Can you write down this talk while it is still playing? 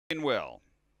Well.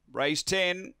 Race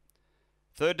 10,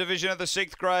 third division of the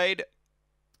 6th grade.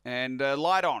 And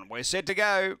light on. We're set to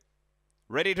go.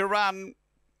 Ready to run.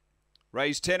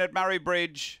 Race 10 at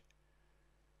Murray-Bridge.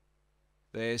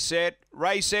 They're set,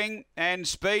 racing, and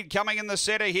speed coming in the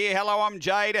centre here. Hello, I'm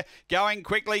Jade. Going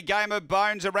quickly, Game of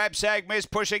Bones, a Rapsag Miss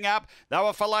pushing up. They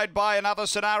were followed by another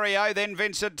Scenario, then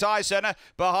Vincent Tyson.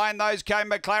 Behind those came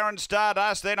McLaren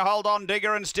Stardust, then Hold On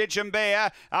Digger and Stitch and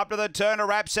Bear. Up to the turn, a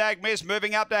Rapsag Miss,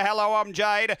 moving up to Hello, I'm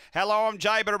Jade. Hello, I'm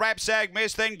Jade, but a Rapsag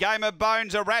Miss, then Game of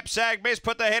Bones, a Rapsag Miss,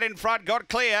 put the head in front, got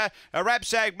clear. A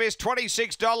Rapsag Miss,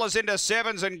 $26 into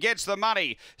sevens and gets the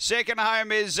money. Second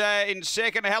home is in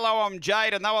second, Hello, I'm Jade.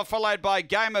 And they were followed by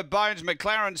Game of Bones,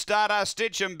 McLaren Stardust,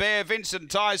 Stitch and Bear, Vincent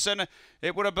Tyson.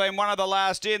 It would have been one of the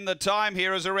last in. The time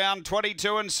here is around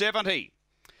 22:70.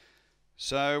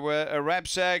 So a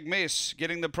Rapsag Miss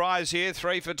getting the prize here.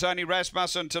 3 for Tony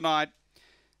Rasmussen tonight.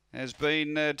 Has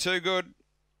been too good.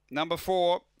 Number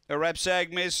 4, a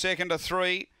Rapsag Miss. Second to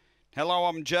 3, Hello,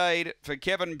 I'm Jade for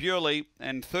Kevin Bewley.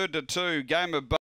 And third to 2, Game of Bones.